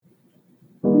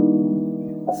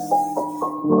See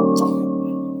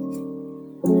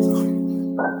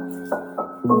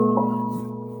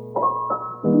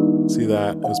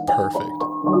that? It was perfect.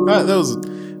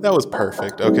 That was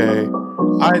perfect. Okay,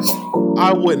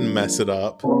 I wouldn't mess it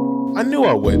up. I knew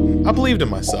I wouldn't. I believed in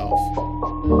myself.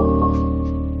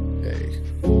 Hey,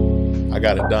 I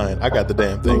got it done. I got the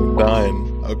damn thing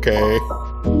done. Okay,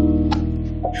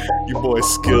 you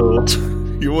boys skilled.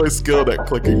 You boys skilled at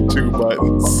clicking two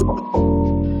buttons.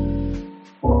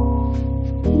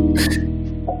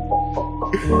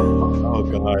 Oh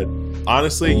God.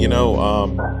 Honestly,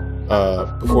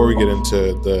 before we get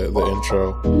into the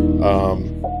intro,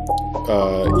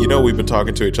 we've been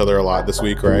talking to each other a lot this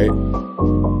week, right?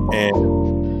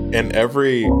 And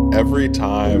every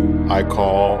time I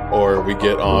call or we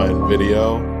get on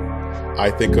video, I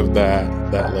think of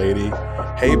that lady.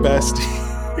 Hey, bestie.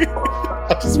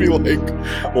 I'll just be like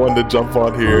wanting to jump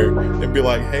on here and be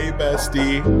like, hey,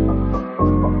 bestie.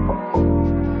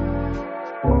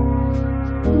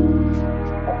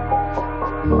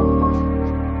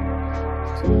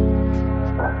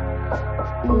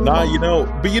 Nah,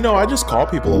 I just call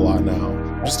people a lot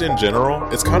now. Just in general,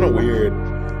 it's kind of weird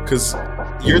because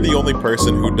you're the only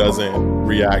person who doesn't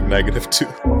react negatively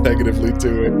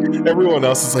to it. Everyone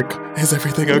else is like, "Is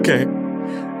everything okay?"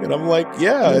 And I'm like,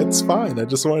 "Yeah, it's fine. I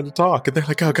just wanted to talk." And they're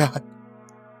like, "Oh God."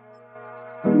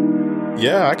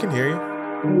 Yeah, I can hear you.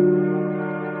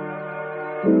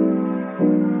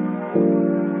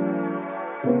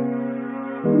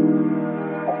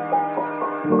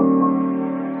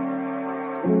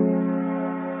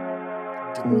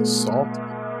 Getting salty.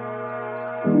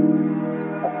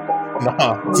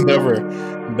 Nah, it's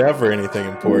never anything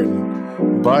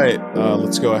important. But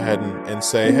let's go ahead and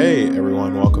say, hey,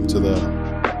 everyone, welcome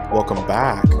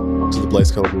back to the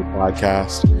Blaze Color Blue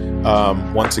podcast.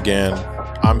 Once again,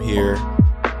 I'm here.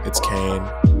 It's Kane,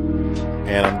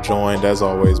 and I'm joined as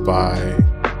always by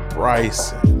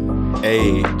Bryson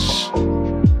H,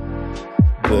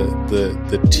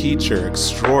 the teacher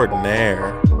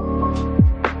extraordinaire.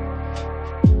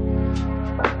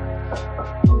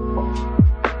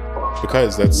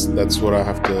 Because that's what I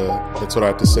have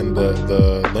to send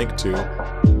the link to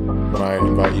when I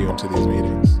invite you into these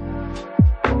meetings.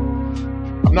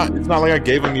 It's not like I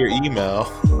gave him your email.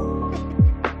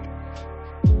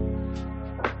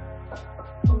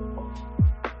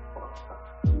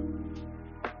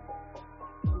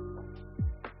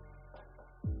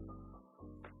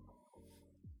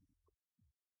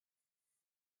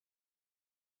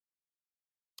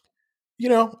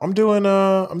 I'm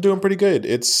doing pretty good.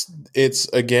 It's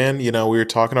again, we were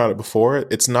talking about it before.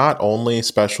 It's not only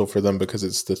special for them because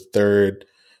it's the third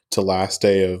to last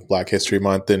day of Black History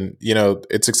Month, and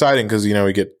it's exciting because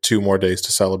we get 2 more days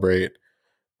to celebrate.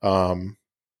 When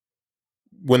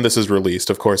this is released,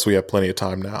 of course, we have plenty of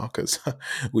time now because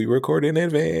we record in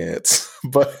advance.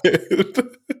 But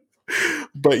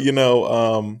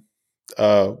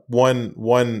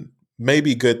one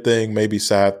maybe good thing, maybe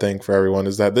sad thing for everyone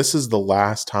is that this is the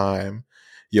last time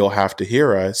you'll have to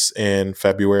hear us in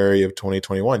February of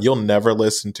 2021. You'll never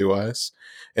listen to us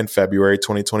in February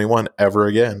 2021 ever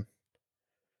again.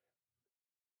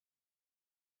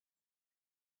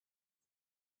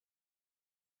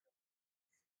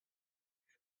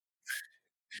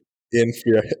 In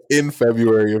in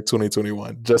February of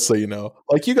 2021, just so you know,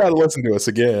 like you got to listen to us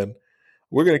again.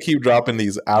 We're gonna keep dropping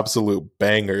these absolute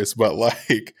bangers, but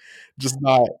like, just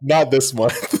not this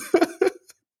month.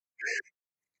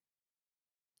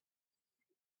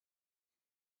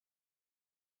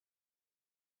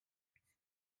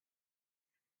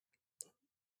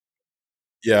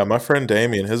 Yeah, my friend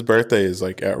Damien, his birthday is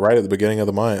like right at the beginning of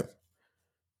the month.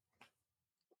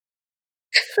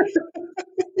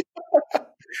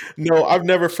 No, I've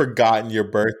never forgotten your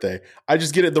birthday. I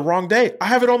just get it the wrong day. I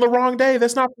have it on the wrong day.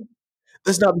 That's not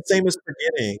the same as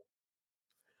forgetting.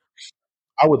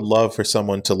 I would love for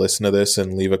someone to listen to this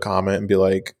and leave a comment and be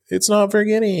like, "It's not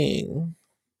forgetting,"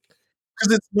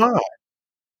 because it's not.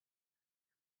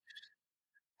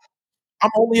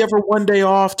 I'm only ever 1 day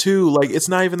off too. Like it's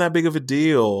not even that big of a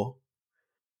deal.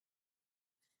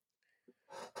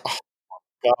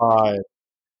 God,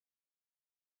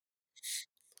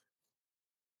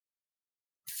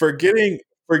 forgetting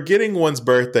forgetting one's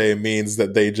birthday means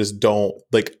that they just don't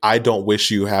like. I don't wish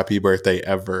you happy birthday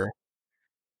ever.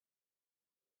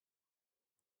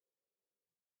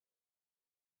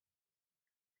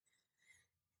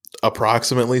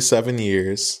 Approximately 7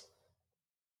 years.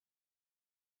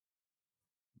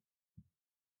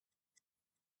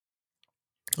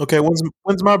 Okay,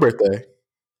 when's my birthday?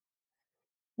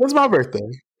 When's my birthday?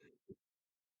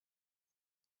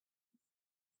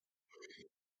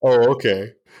 Oh,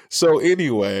 okay. So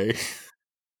anyway,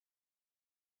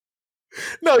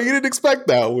 no, you didn't expect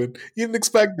that one. You didn't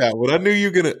expect that one. I knew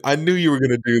you were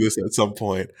gonna do this at some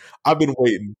point. I've been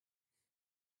waiting.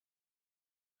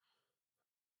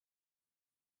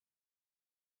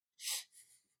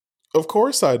 Of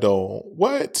course I don't.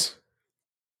 What?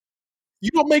 You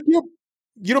don't make your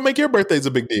you don't make your birthdays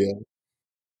a big deal.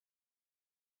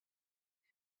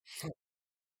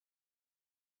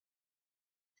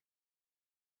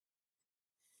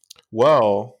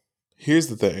 Well, here's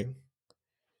the thing.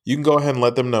 You can go ahead and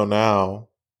let them know now,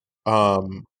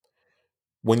 um,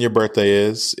 when your birthday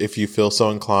is, if you feel so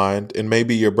inclined, and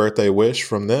maybe your birthday wish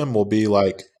from them will be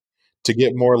like to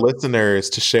get more listeners,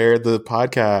 to share the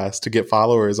podcast, to get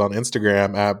followers on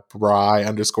Instagram at Bry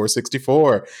underscore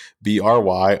 64,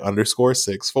 BRY underscore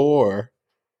 64.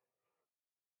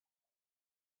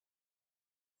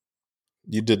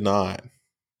 You did not.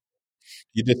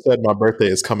 You just said my birthday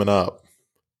is coming up.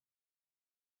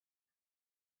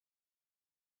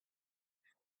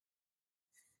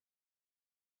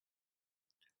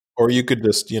 Or you could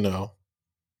just,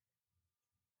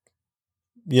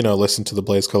 listen to the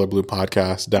Blaze Color Blue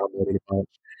podcast, download it.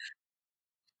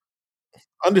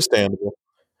 Understandable.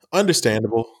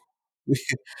 Understandable. We,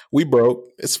 we broke.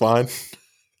 It's fine.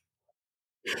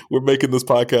 We're making this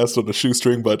podcast on a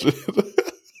shoestring budget.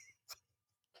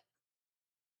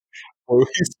 We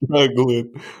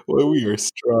struggling. Boy, we are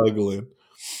struggling.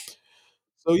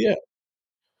 So yeah,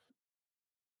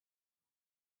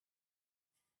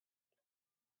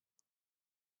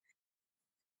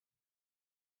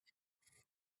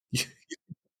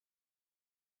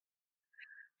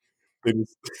 they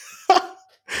just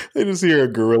they just hear a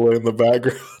gorilla in the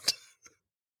background.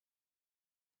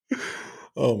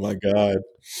 Oh my god.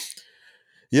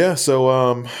 Yeah.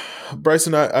 So,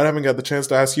 Bryson, I haven't got the chance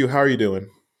to ask you how are you doing.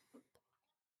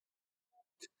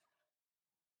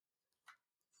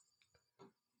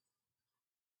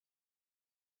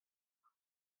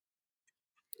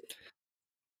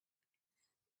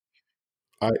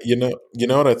 You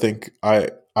know what I think. I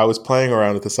was playing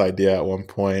around with this idea at one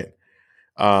point,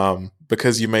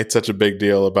 because you made such a big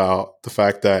deal about the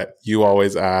fact that you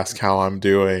always ask how I'm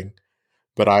doing,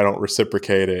 but I don't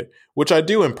reciprocate it, which I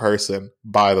do in person,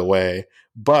 by the way.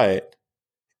 But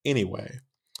anyway,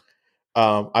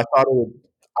 I thought it would.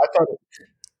 I thought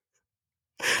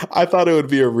I thought it would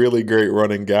be a really great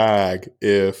running gag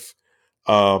if,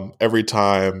 every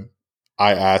time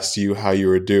I asked you how you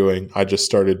were doing, I just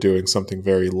started doing something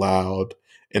very loud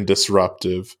and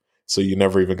disruptive, so you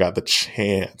never even got the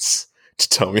chance to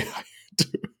tell me how you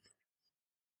do.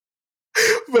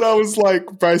 But I was like,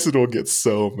 Bryson will get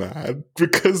so mad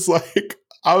because, like,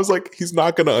 I was like, he's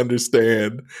not going to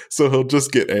understand, so he'll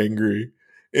just get angry.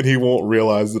 And he won't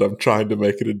realize that I'm trying to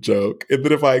make it a joke. And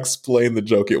then if I explain the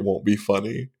joke, it won't be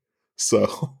funny.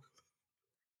 So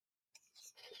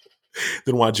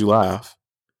then why'd you laugh?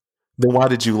 Then why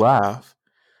did you laugh?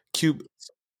 Cube.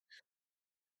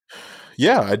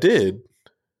 Yeah, I did.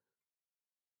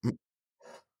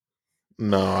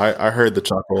 No, I heard the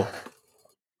chuckle.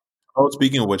 Oh,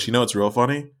 speaking of which, you know what's real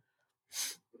funny?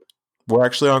 We're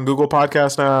actually on Google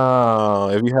Podcast now.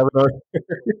 If you haven't already,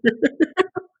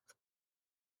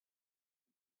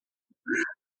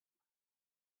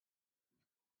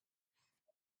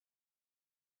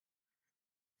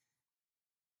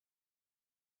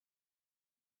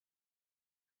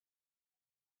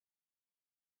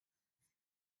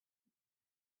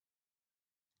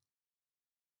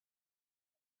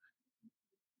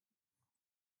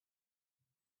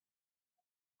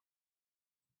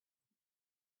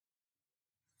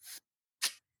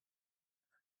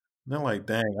 they're like,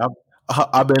 dang,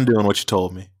 I've been doing what you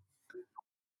told me.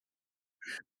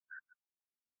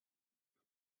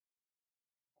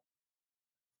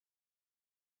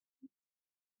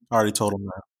 I already told them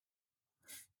that.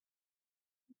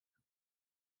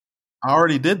 I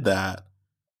already did that.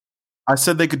 I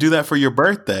said they could do that for your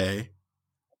birthday.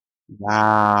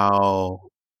 Wow.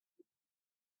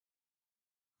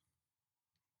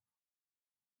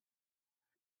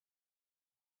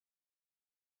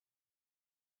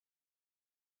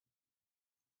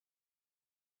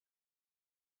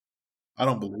 I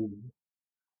don't believe you.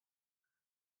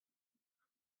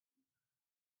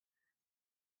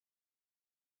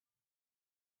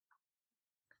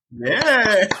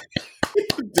 Yeah,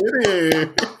 you did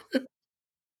it.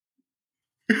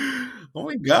 Oh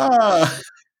my god,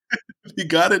 you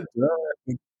got it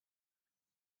done.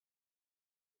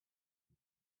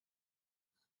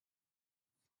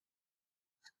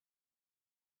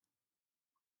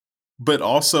 But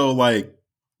also, like,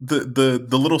 the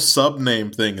little sub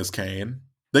name thing is Kane.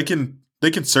 They can.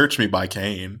 They can search me by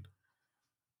Kane.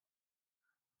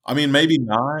 I mean, maybe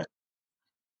not.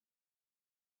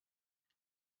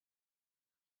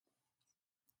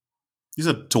 You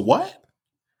said to what?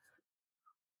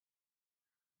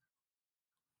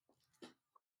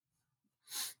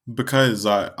 Because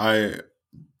I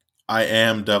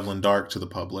am Devlin Dark to the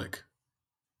public.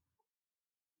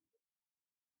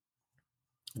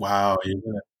 Wow,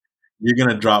 you're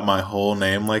gonna drop my whole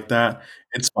name like that?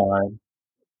 It's fine.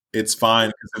 It's fine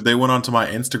because if they went onto my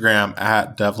Instagram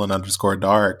at Devlin underscore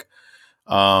dark,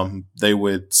 they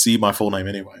would see my full name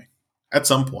anyway at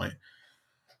some point.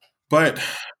 But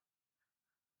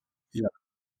yeah,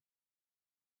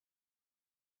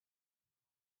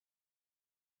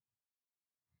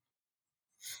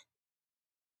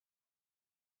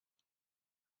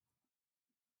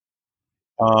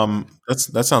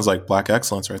 that sounds like black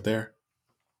excellence right there.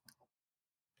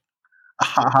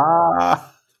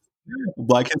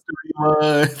 Black History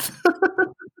Month.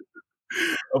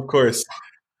 Of course.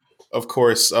 Of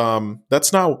course.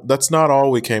 That's not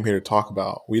all we came here to talk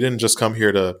about. We didn't just come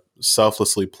here to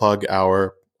selflessly plug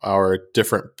our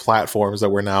different platforms that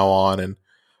we're now on, and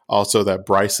also that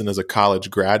Bryson is a college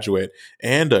graduate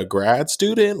and a grad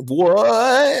student.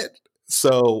 What?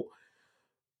 So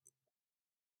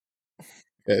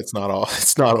it's not all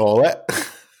it's not all that.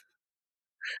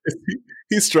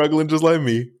 He's struggling just like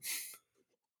me.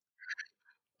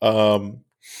 Um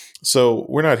so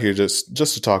we're not here just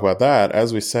to talk about that.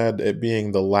 As we said, it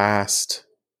being the last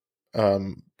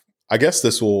um I guess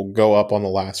this will go up on the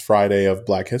last Friday of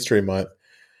Black History Month.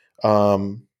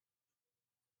 Um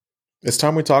it's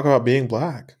time we talk about being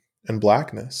black and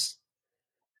blackness.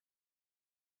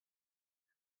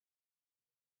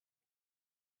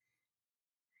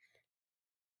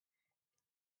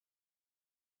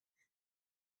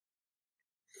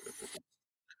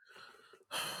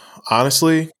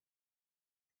 Honestly,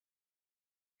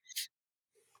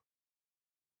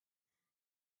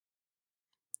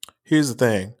 here's the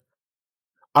thing.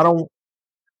 I don't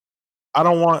I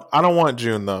don't want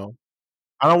June though.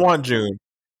 I don't want June.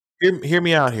 Hear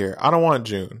me out here. I don't want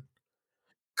June.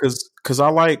 Cause I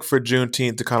like for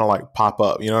Juneteenth to kind of like pop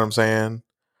up. You know what I'm saying?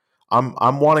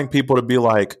 I'm wanting people to be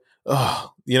like,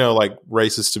 oh, like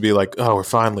racists to be like, oh, we're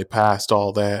finally past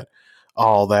all that,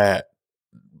 all of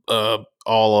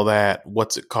that.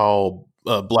 What's it called?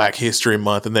 Black History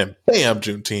Month, and then bam,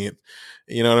 Juneteenth.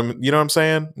 You know what I mean? You know what I'm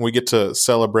saying? We get to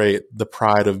celebrate the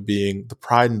pride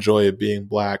and joy of being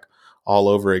black all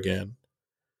over again.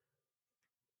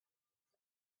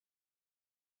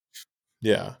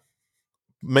 Yeah,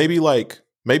 maybe like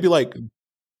maybe like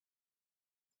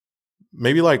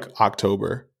maybe like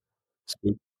October.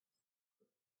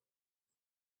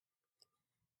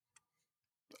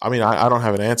 I mean, I don't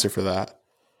have an answer for that.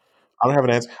 I don't have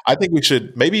an answer. I think we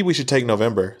should take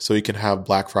November so we can have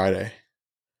Black Friday.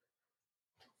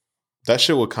 That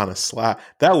shit would kind of slap.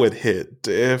 That would hit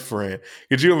different.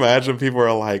 Could you imagine people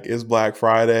are like, "It's Black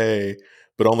Friday,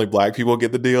 but only black people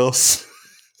get the deals."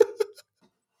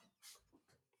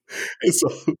 it's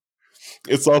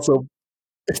it's also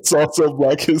it's also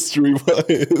Black History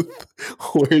Month.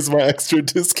 Where's my extra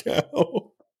discount?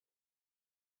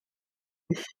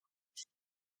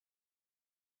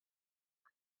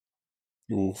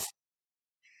 Oof,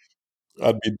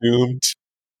 I'd be doomed.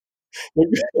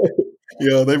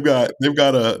 Yeah, they've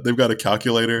got a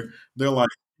calculator. They're like,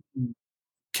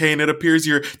 Kane, it appears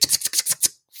you're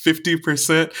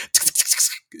 50%.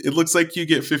 It looks like you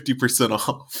get 50%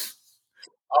 off.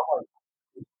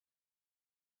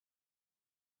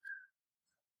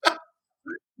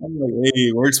 I'm like, hey,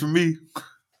 it works for me.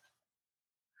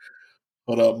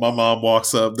 Hold up. My mom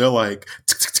walks up. They're like,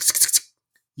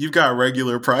 you've got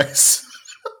regular price.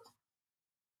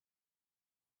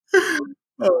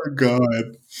 Oh,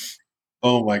 God.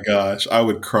 Oh, my gosh. I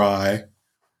would cry.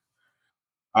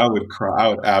 I would cry. I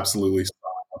would absolutely.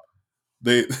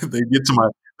 They get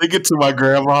to my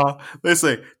grandma. They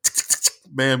say,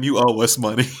 ma'am, you owe us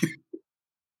money.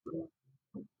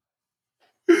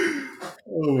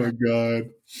 Oh, my God.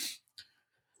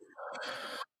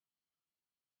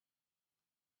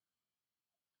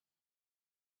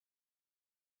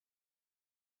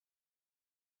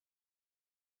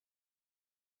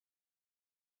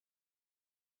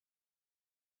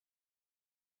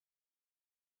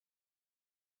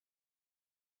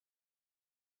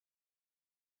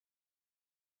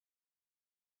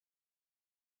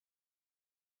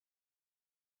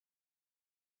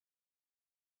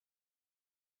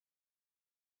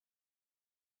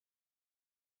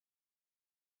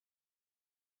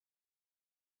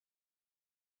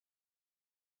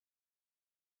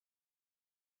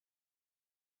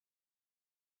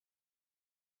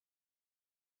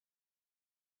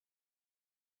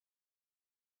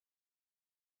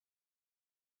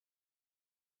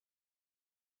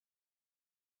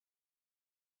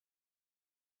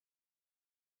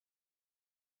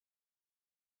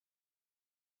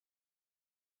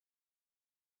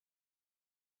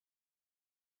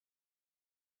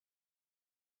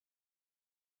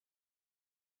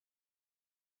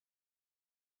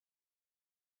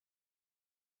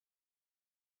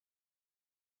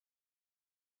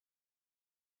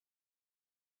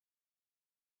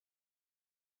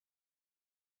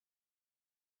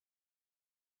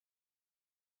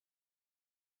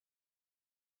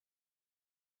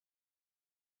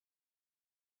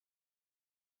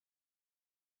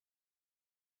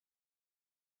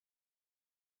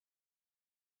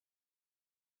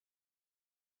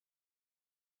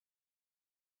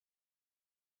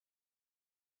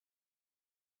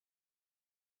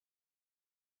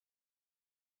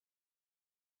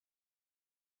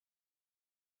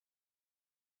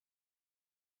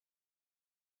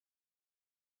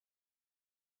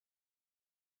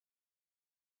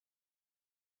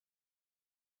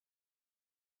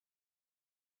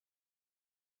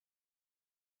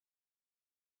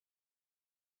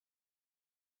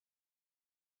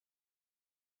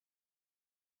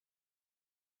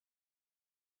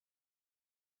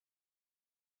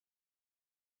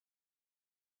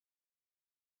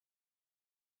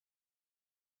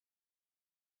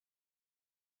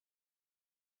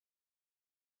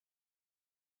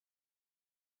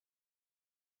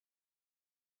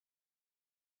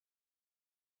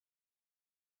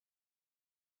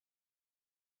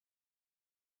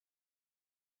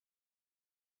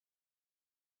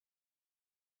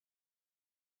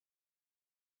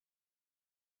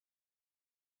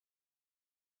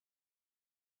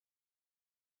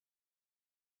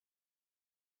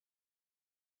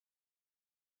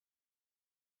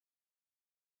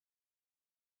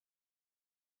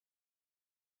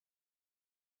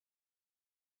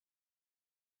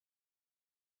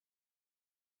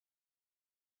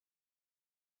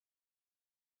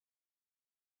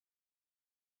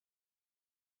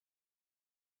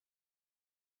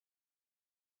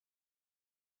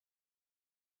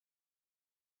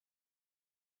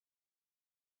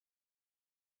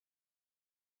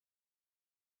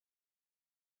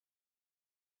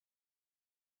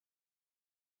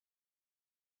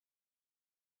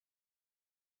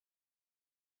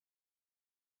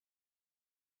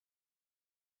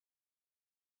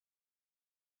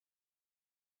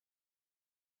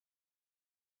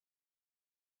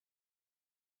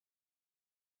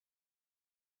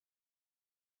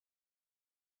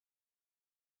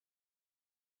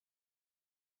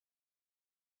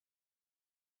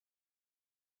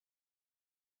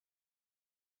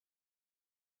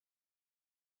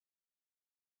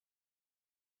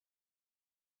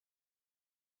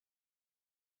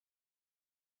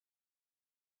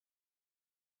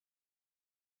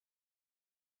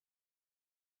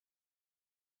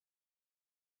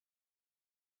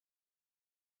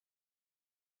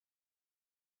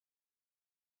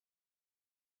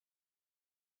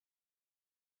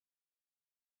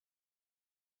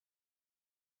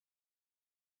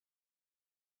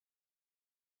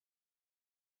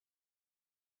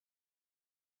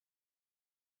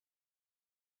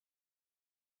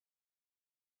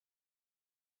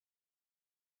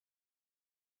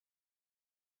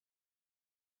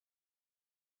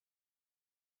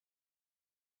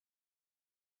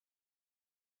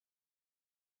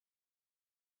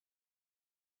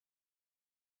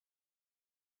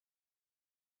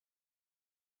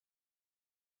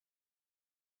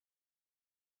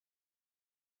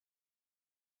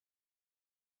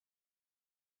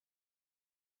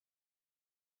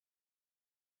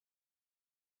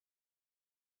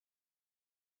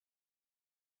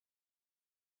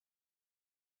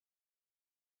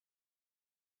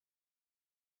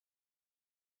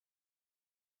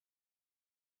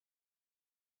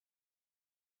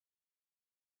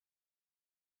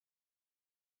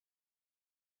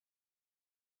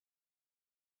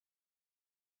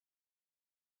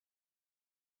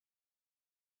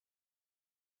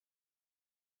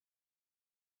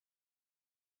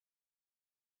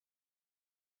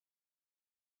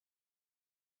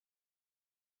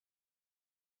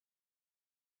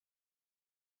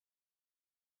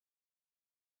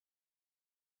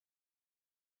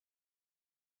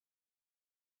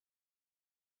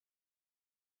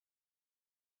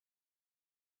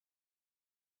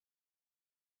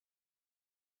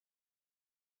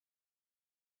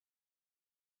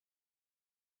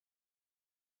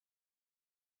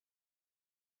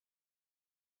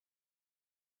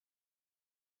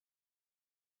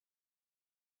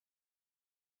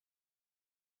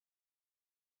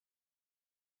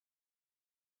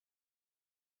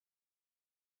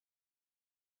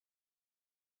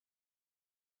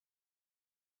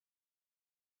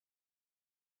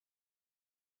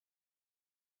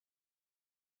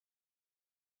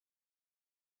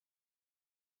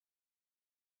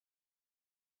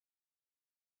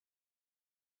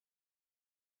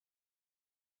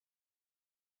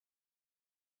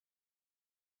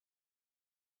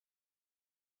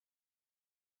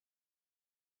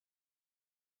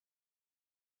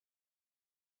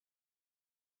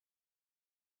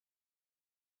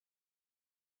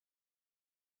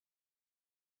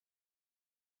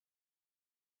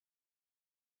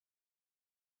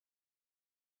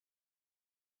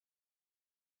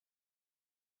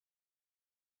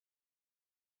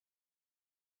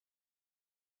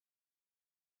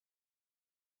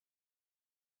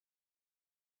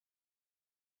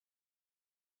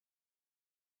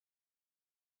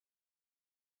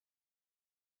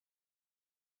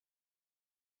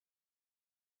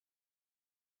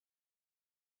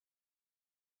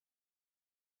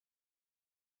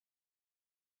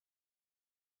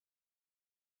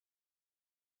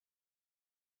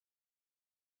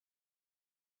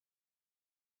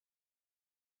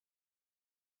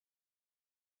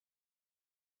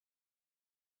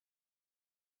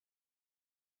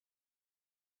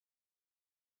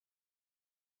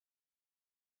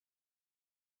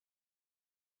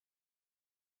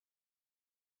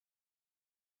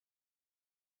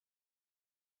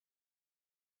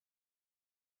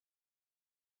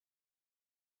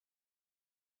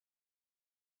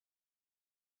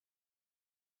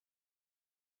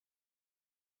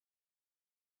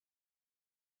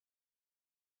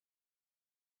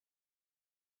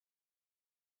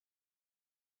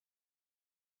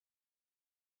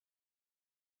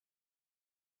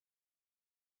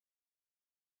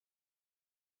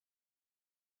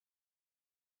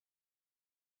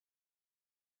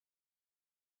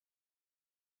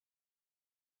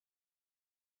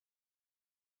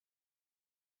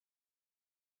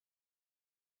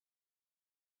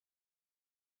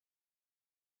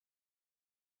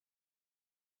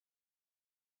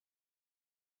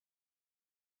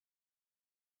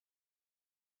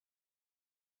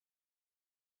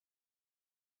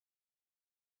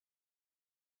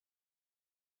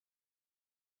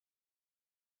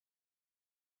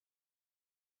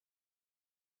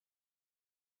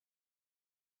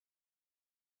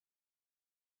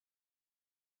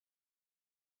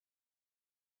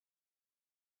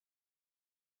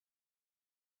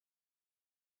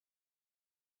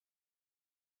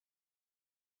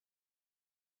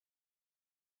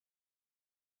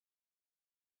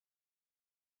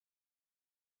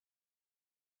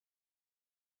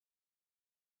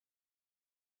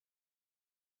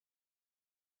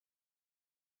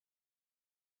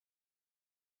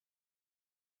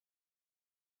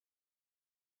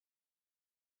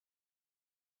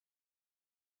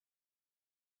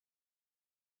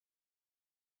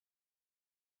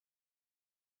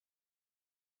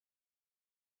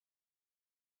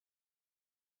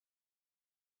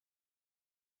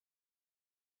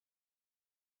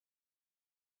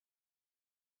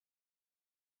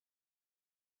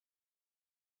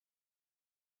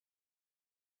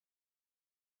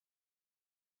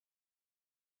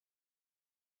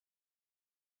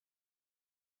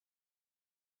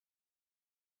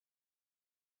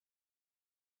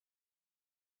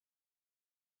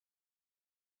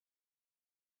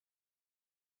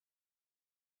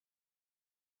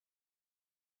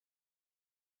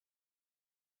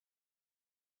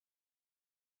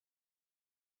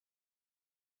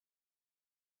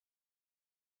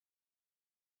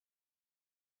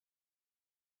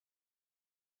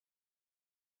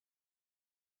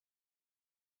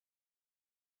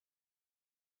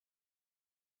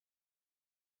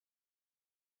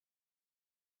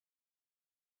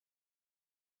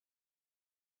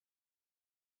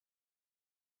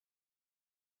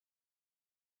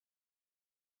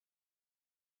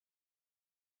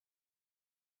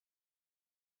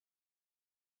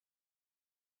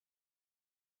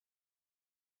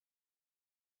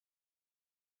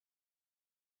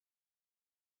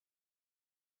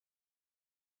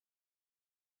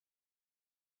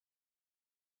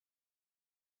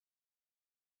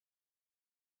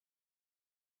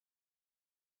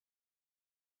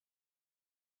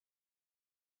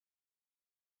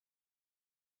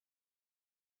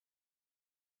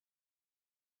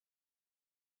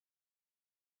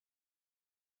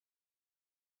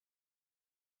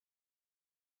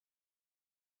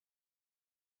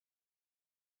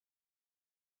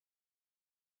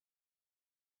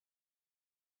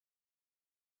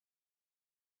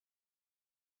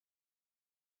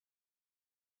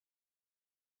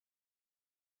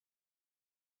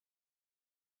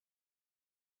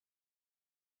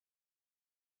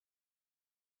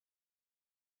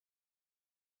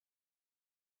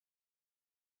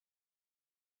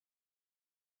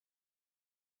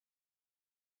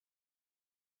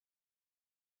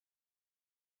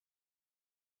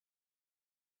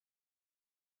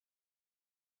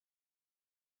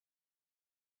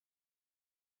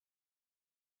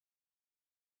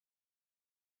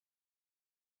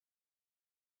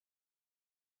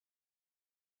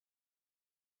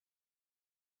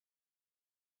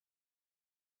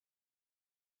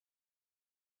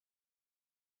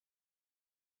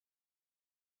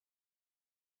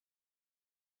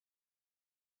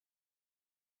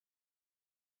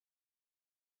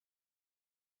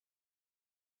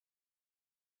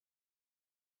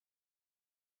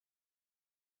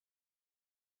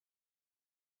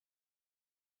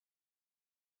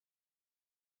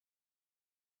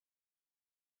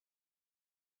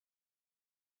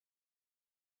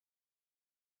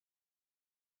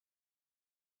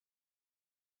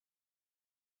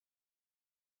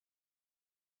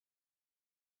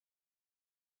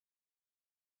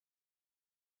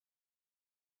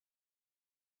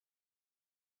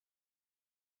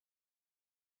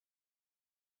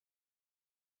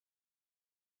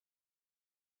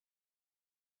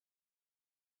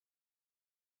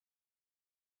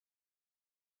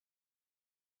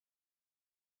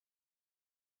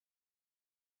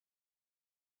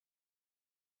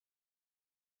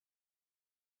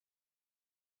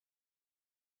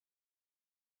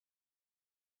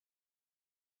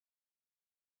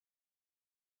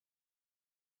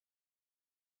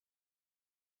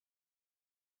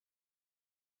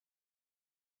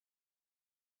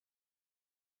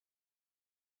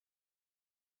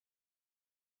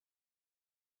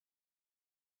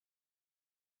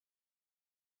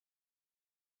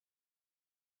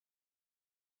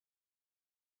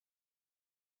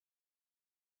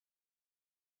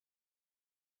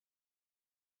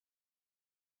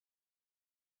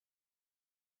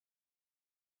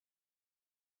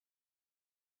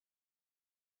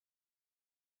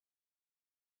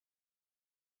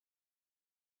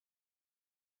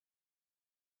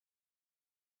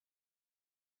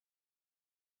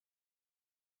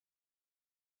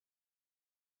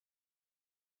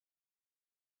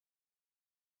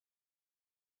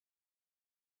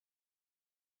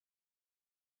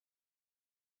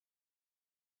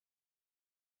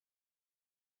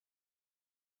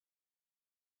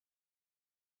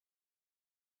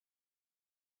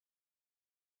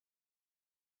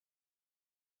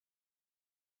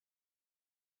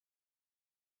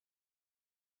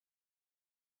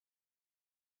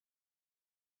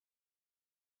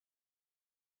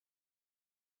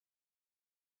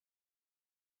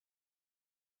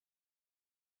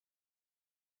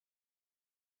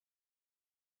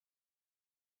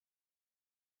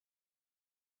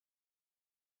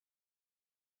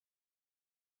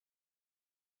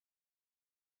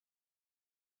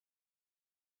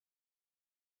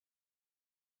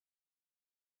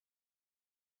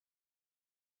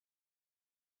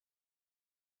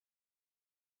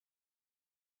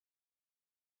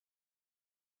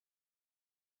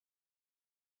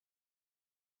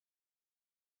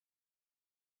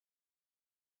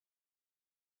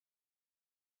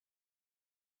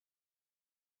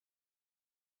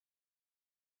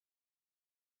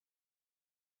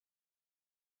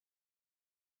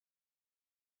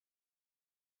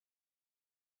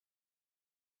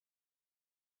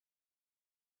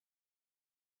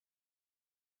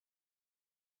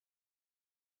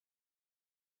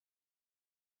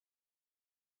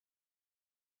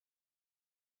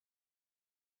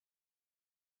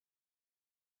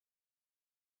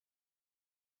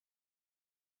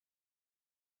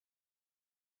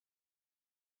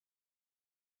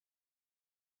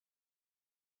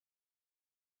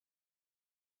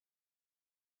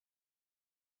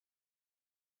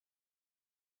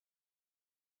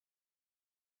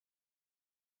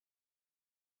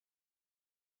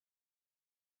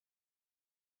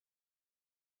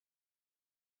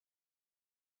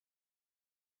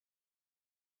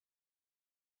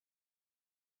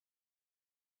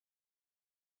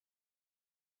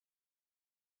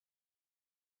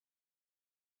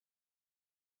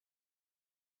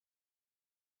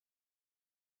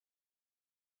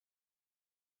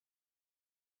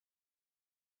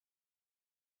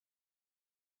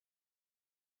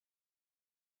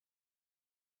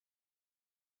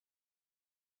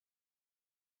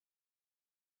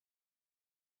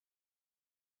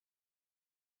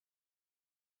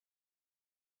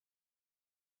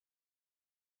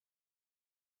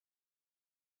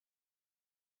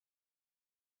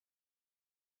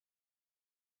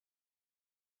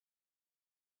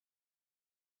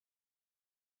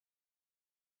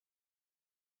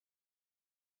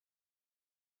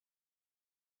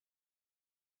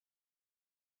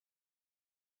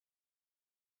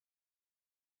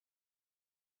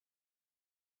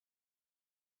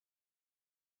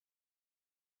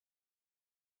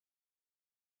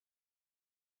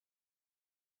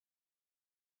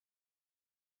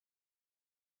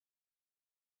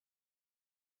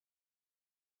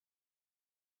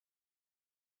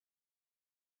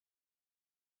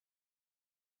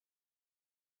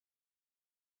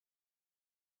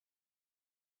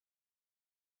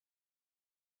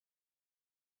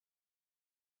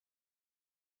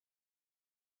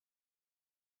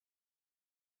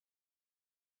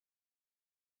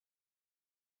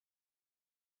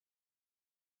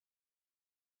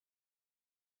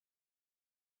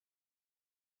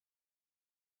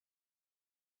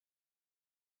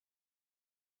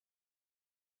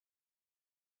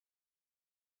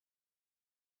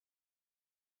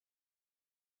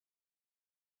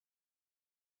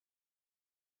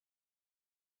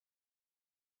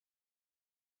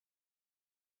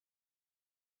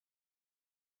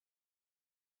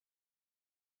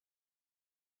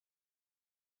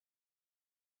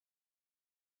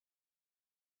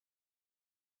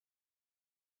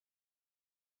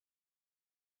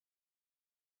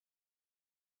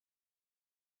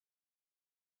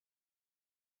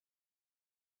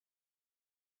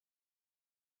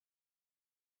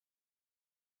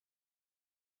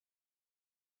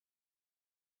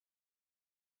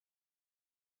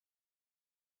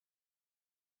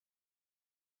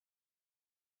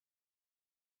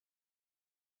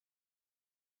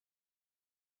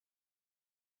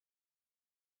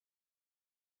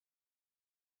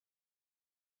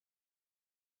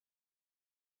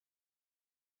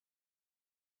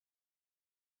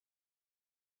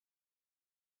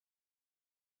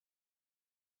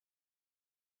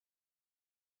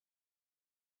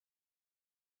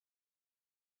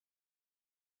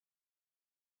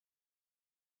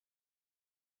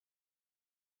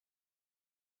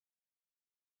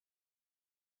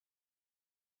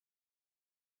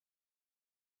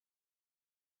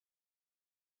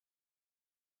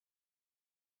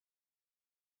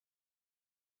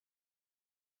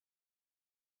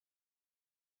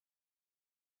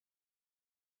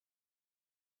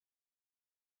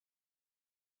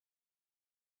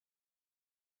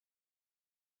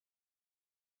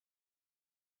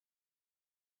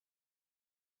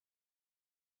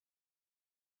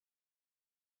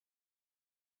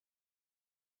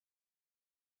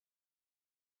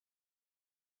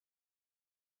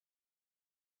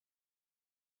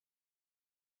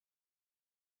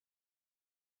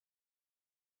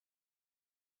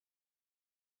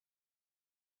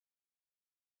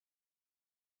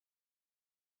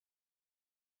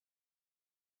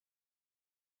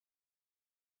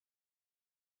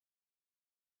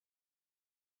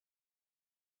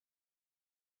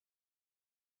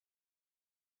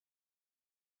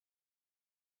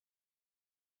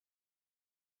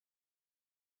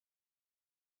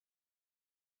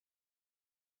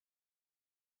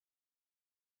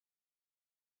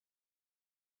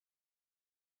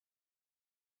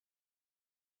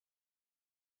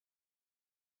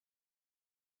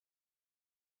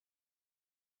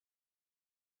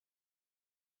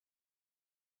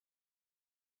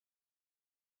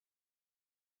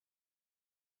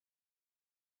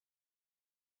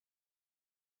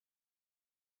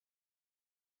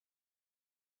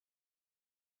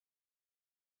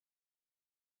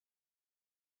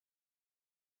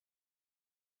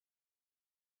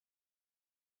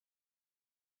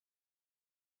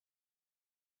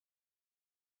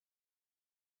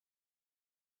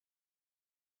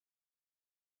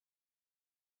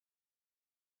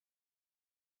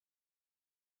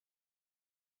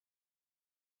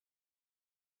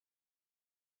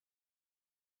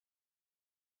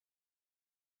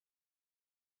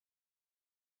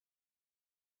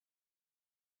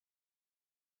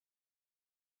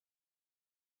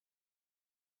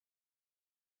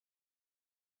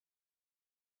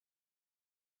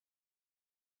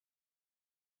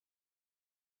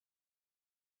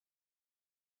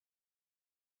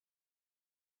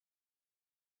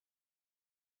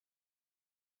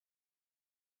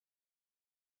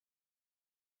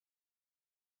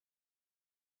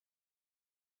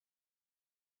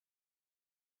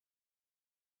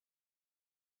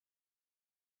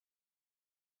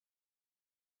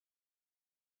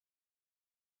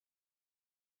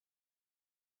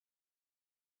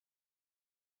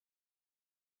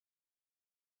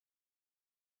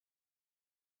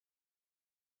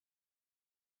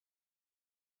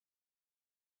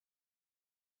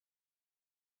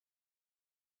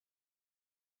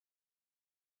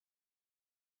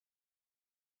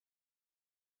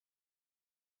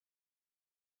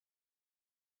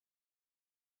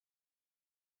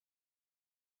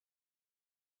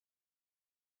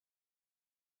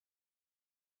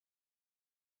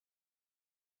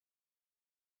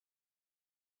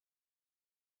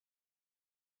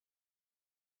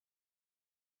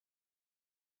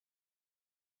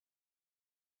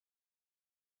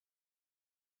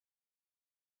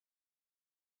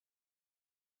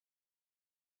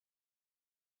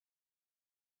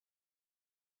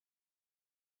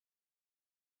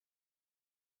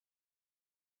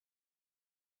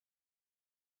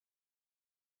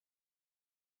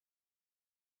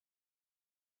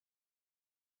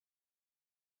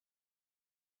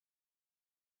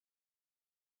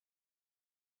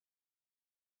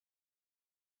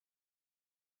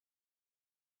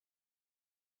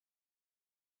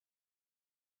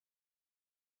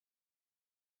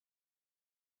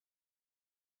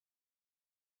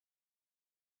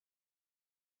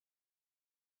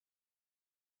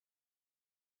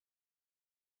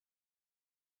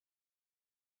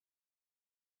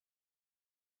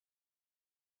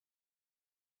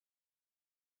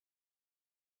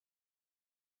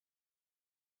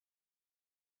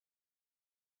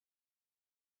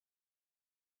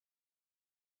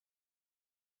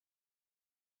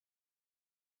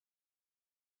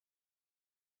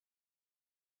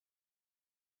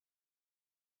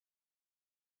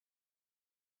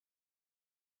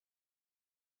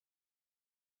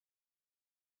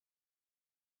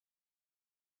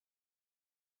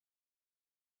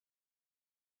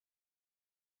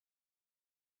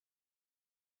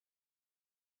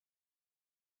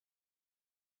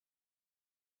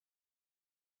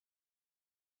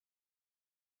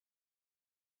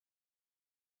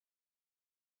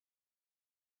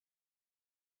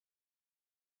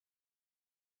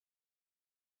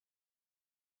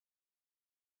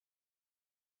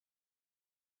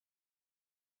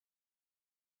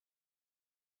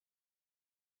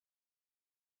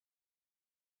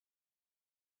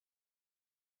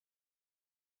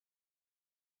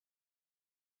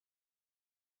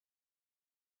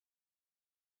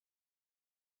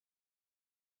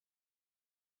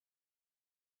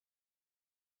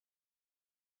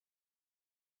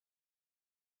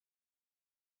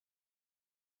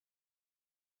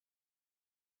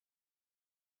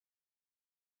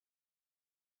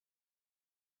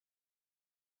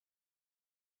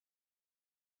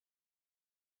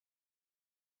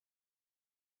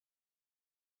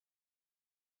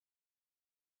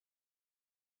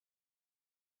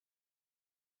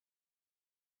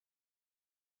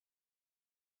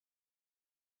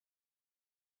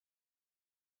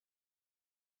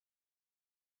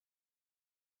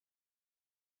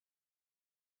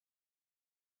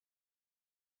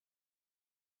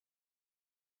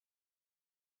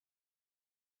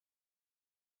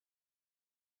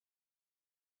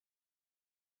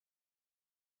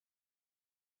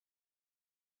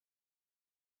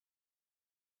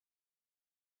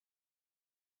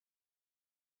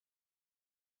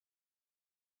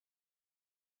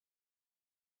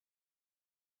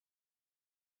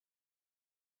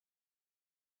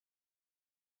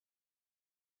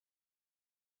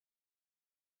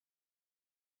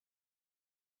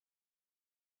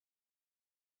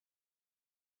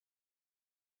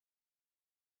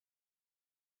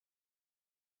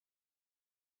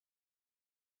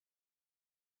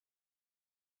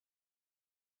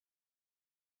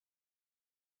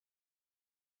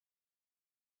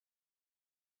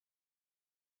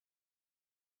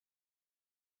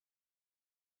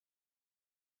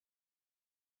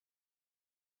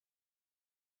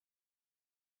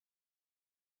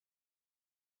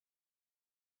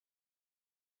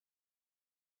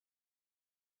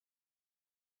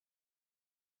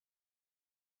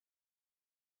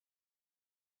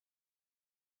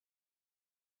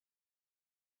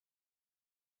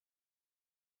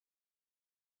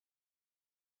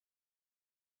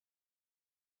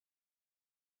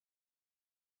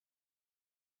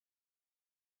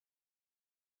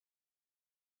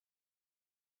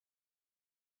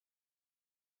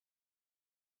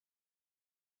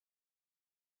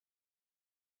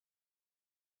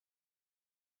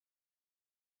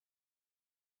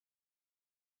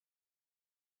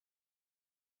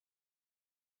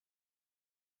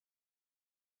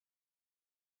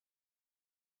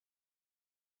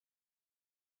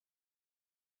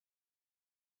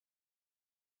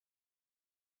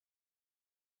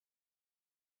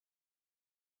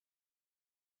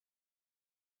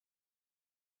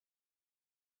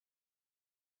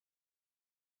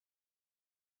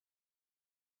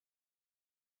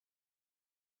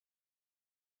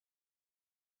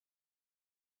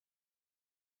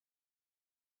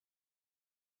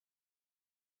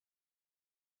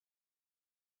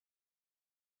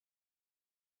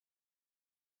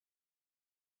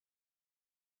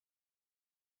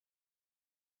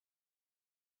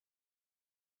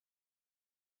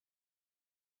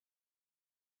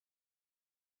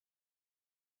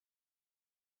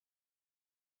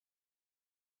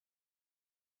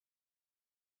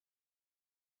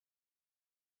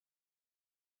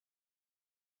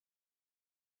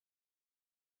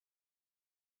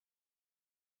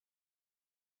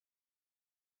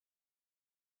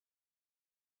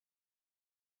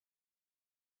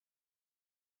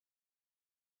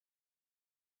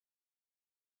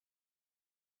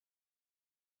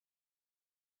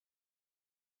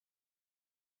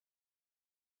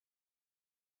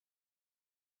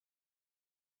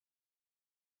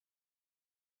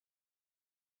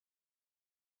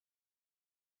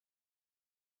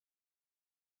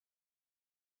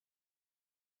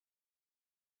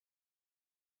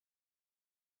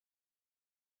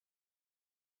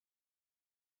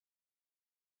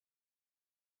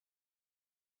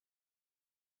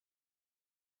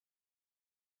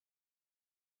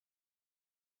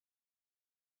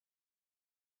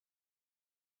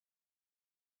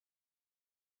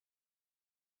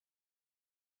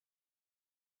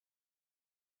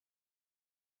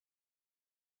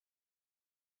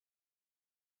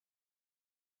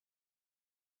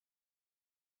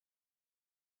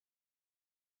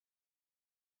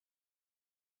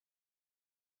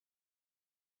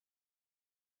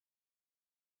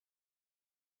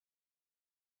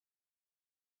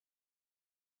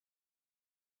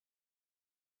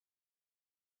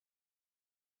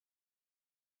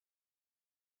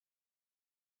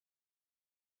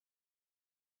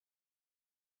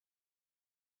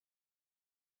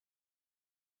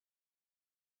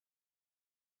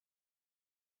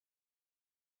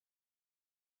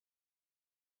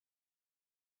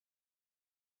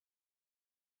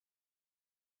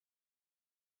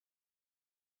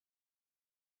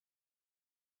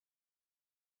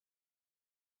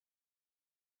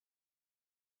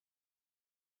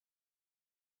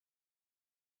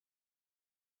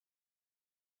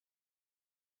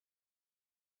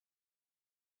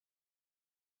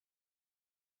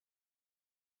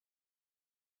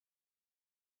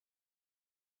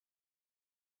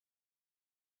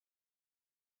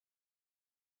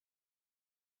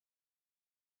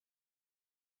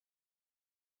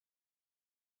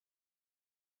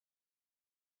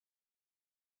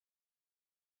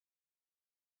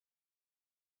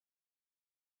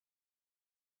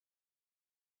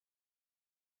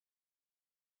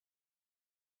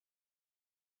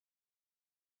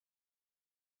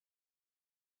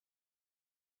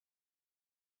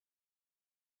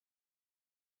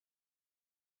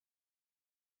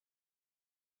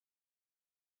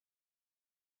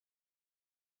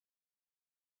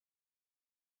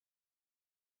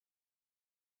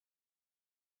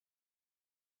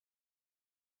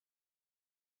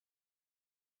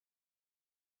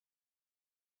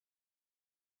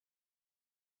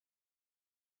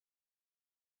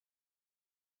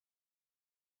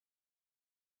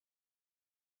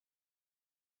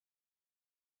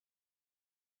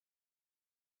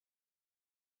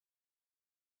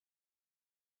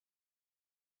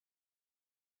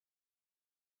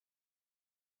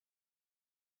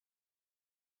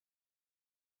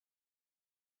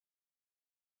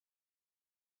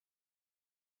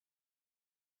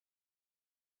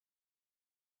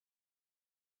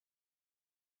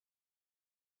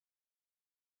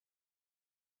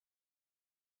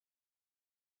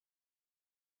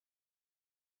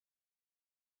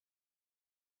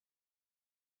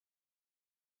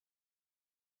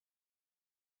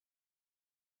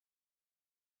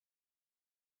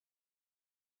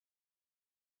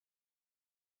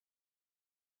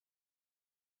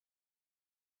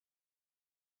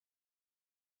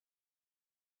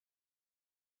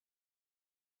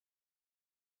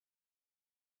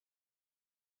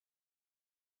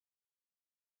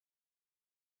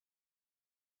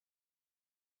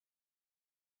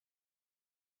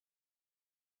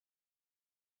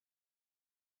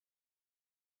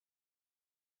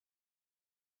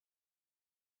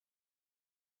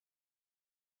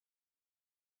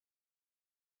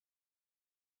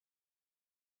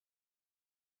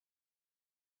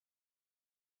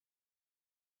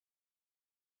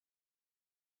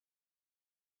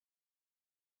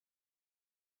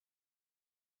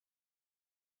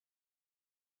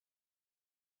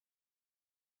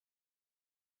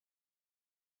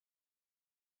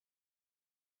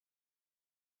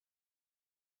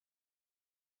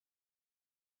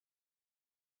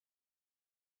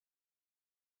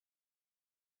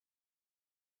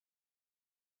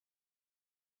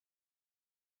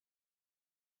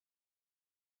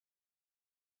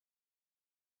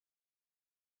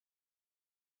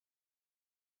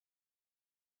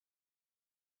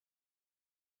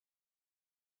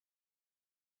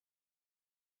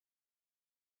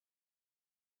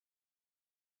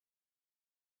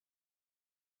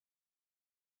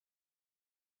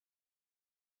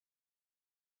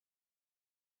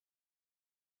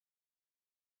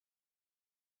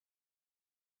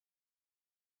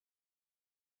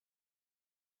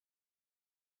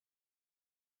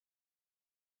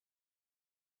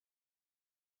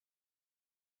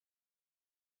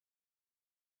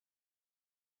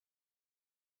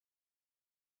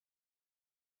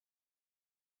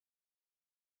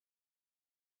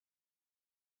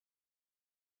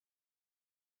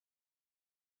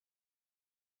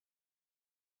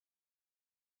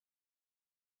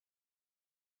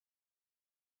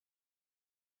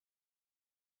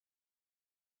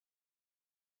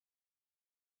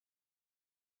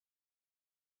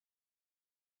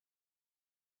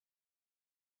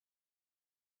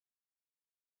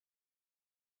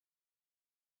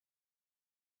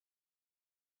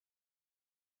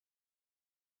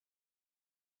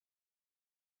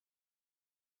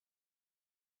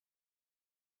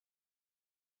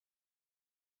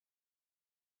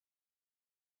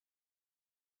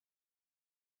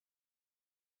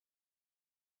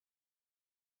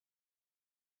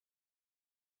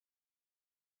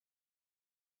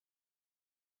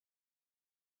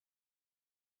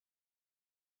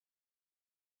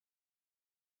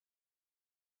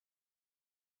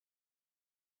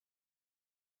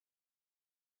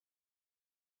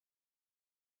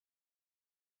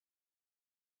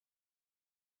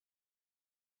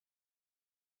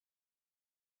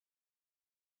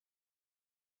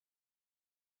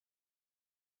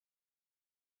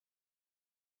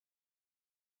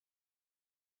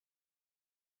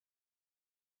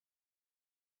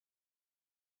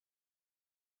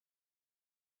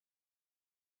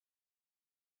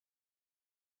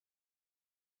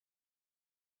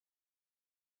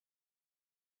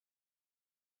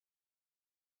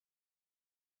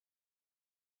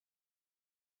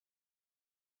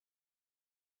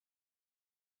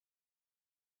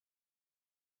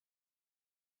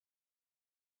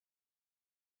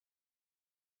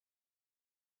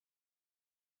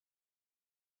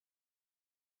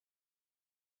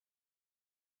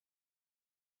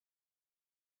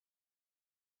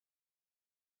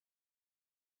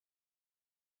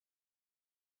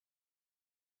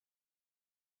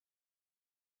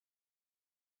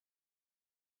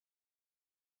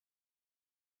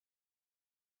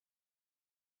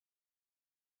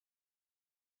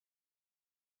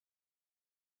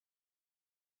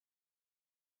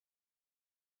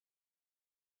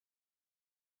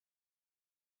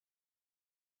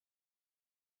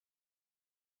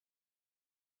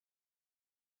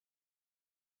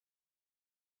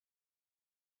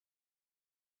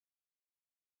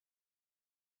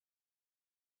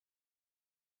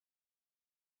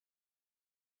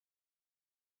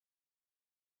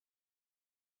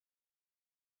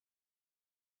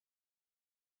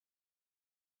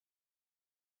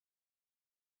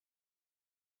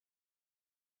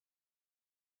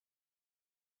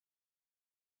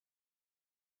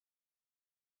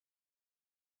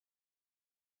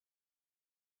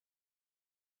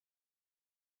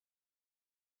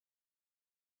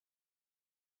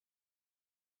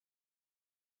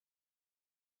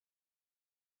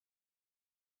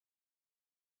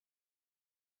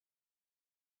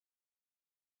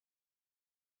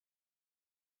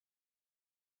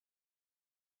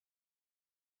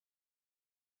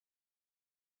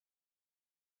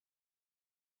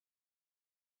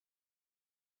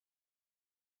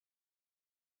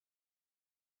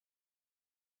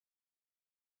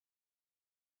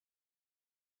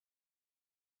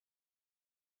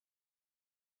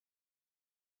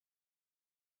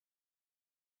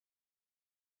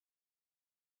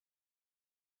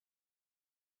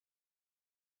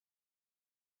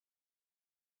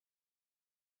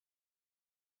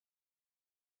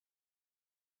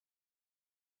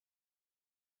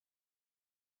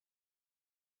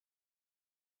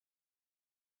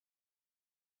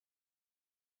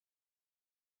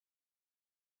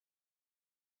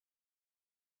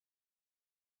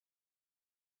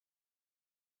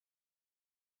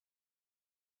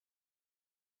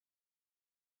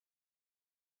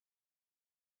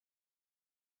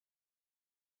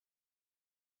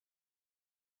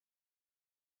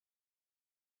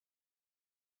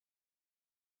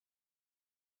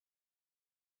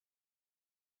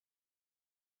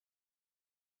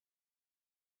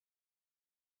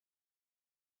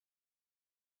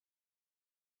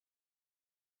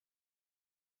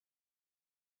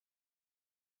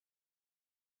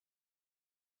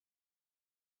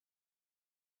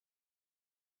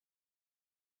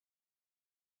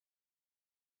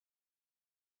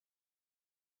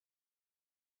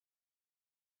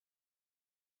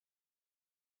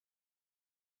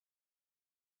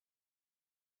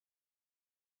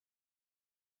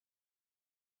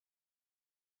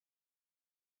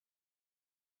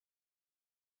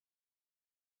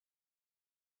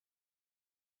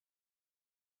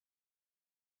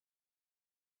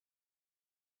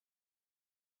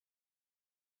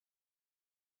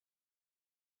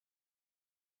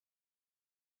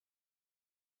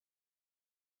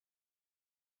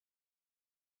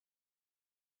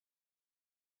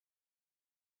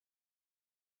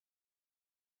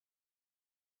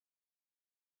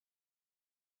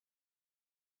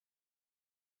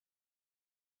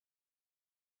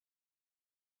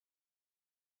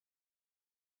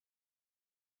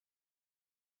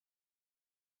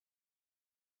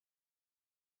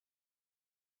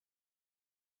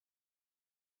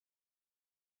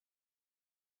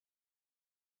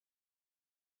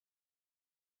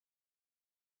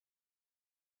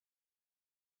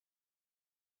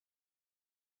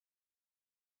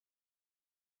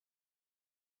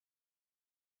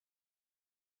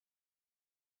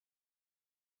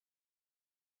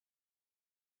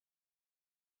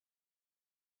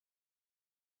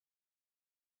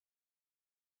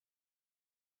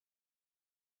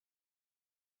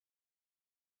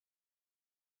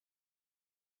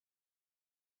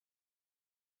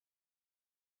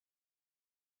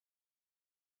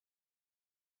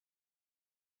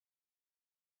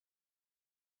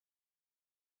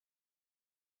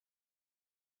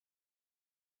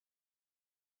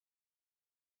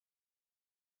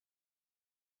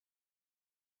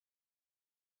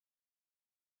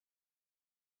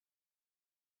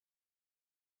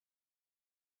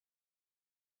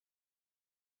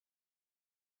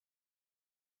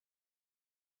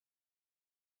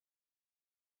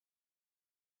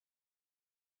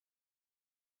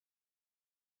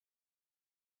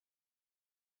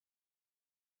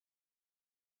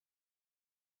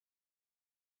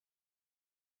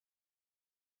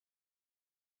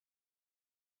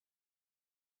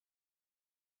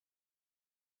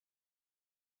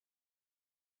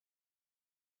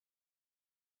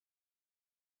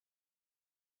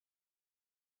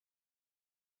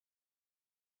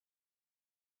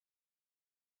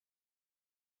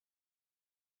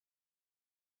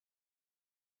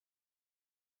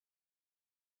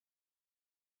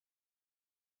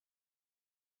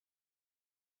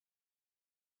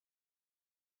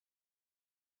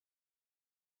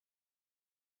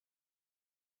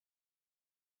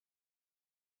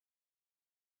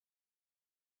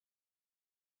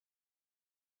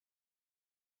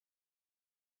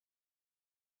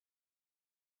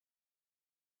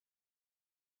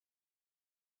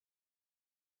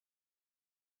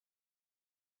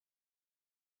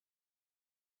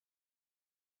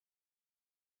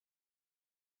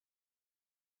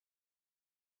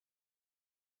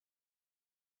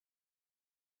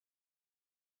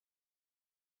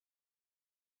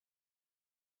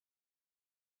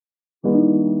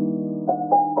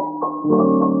 Thank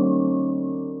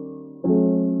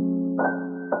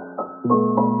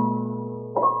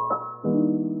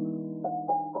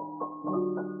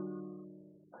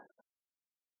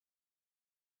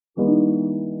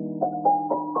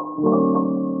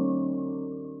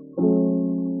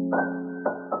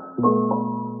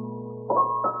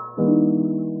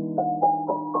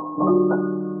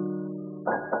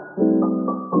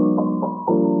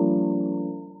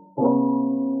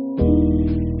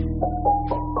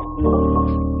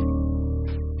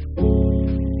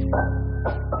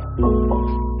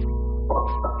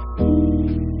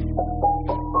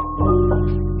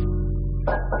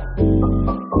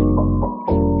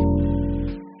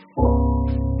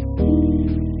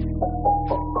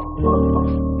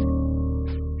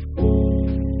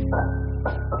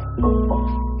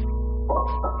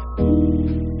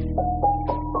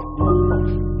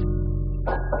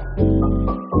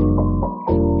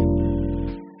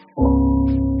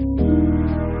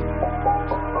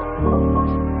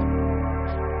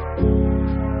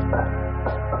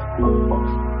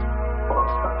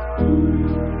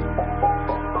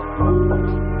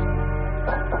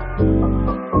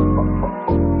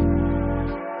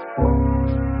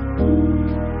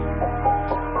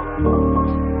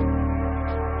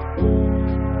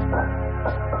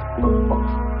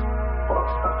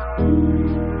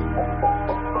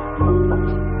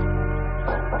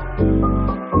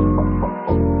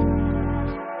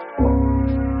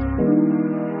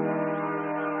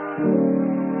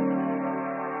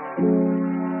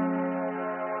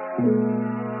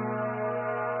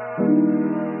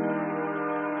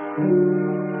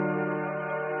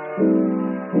you.